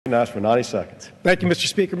recognized for 90 seconds. Thank you, Mr.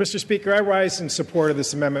 Speaker. Mr. Speaker, I rise in support of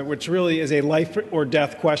this amendment, which really is a life or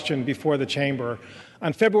death question before the chamber.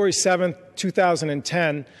 On February 7,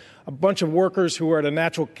 2010, a bunch of workers who were at a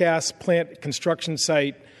natural gas plant construction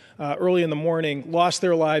site early in the morning lost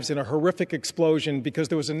their lives in a horrific explosion because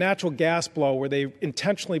there was a natural gas blow where they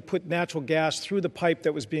intentionally put natural gas through the pipe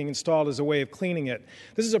that was being installed as a way of cleaning it.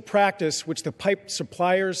 This is a practice which the pipe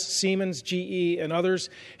suppliers, Siemens, GE, and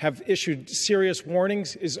others have issued serious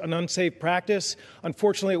warnings is an unsafe practice.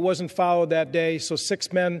 Unfortunately, it wasn't followed that day, so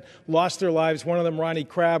 6 men lost their lives. One of them, Ronnie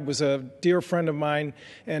Crabb, was a dear friend of mine,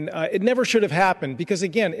 and it never should have happened because,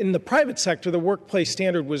 again, in the private sector, the workplace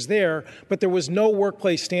standard was there, but there was no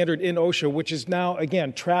workplace standard in OSHA, which is now,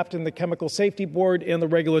 again, trapped in the Chemical Safety Board and the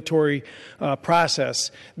regulatory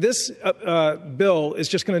process. This bill is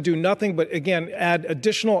just going to do nothing but, again, add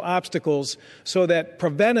additional obstacles so that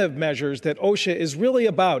preventive measures that OSHA is really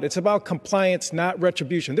about, it's about compliance, not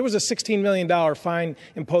retribution. There was a $16 million fine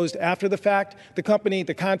imposed after the fact. The company,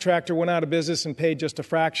 the contractor, went out of business and paid just a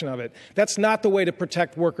fraction of it. That's not the way to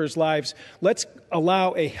protect workers' lives. Let's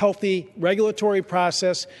allow a healthy regulatory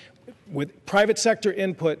process with private sector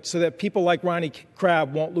input so that people like Ronnie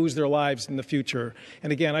Crabb won't lose their lives in the future.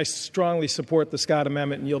 And again, I strongly support the Scott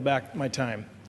Amendment and yield back my time.